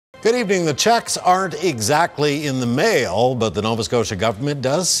Good evening. The checks aren't exactly in the mail, but the Nova Scotia government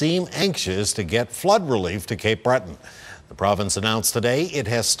does seem anxious to get flood relief to Cape Breton. The province announced today it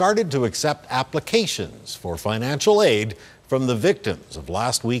has started to accept applications for financial aid from the victims of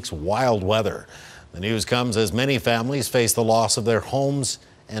last week's wild weather. The news comes as many families face the loss of their homes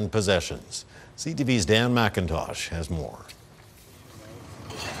and possessions. CTV's Dan McIntosh has more.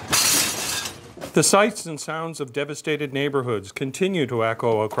 The sights and sounds of devastated neighborhoods continue to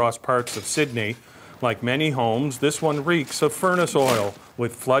echo across parts of Sydney. Like many homes, this one reeks of furnace oil,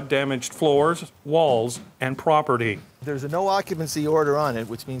 with flood-damaged floors, walls, and property. There's a no occupancy order on it,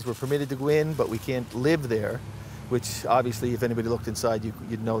 which means we're permitted to go in, but we can't live there, which obviously, if anybody looked inside,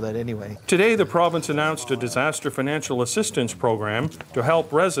 you'd know that anyway. Today, the province announced a disaster financial assistance program to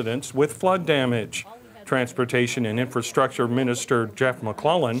help residents with flood damage. Transportation and Infrastructure Minister Jeff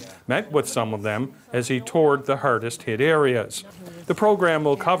McClellan met with some of them as he toured the hardest hit areas. The program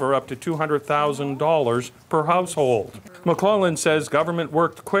will cover up to $200,000 per household. McClellan says government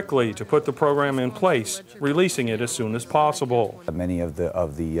worked quickly to put the program in place, releasing it as soon as possible. Many of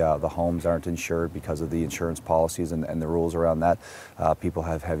the homes aren't insured because of the insurance policies and the rules around that. People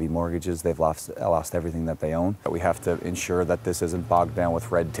have heavy mortgages. They've lost everything that they own. We have to ensure that this isn't bogged down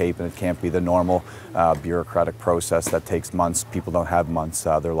with red tape, and it can't be the normal bureaucratic process that takes months. People don't have months.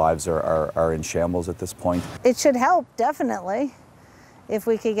 Their lives are in shambles at this point. It should help, definitely, if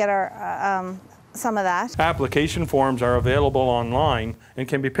we could get our some of that. Application forms are available online and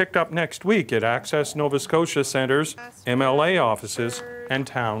can be picked up next week at Access Nova Scotia centres, MLA offices, and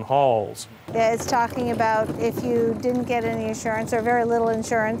town halls. Yeah, it's talking about if you didn't get any insurance or very little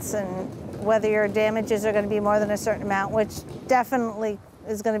insurance, and whether your damages are going to be more than a certain amount, which definitely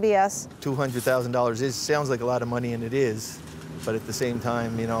is going to be us. $200,000 sounds like a lot of money, and it is, but at the same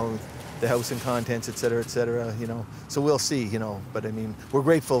time, you know, the house and contents, et cetera, you know. So we'll see, you know, but I mean, we're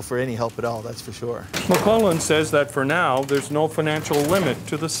grateful for any help at all, that's for sure. McClellan says that for now, there's no financial limit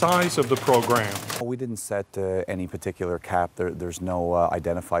to the size of the program. We didn't set any particular cap. There's no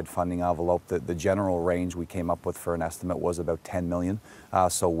identified funding envelope. The general range we came up with for an estimate was about $10 million.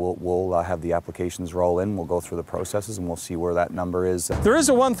 So we'll have the applications roll in, we'll go through the processes, and we'll see where that number is. There is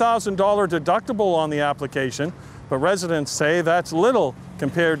a $1,000 deductible on the application, but residents say that's little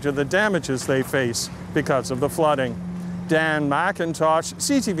compared to the damages they face because of the flooding. Dan McIntosh,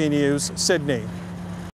 CTV News, Sydney.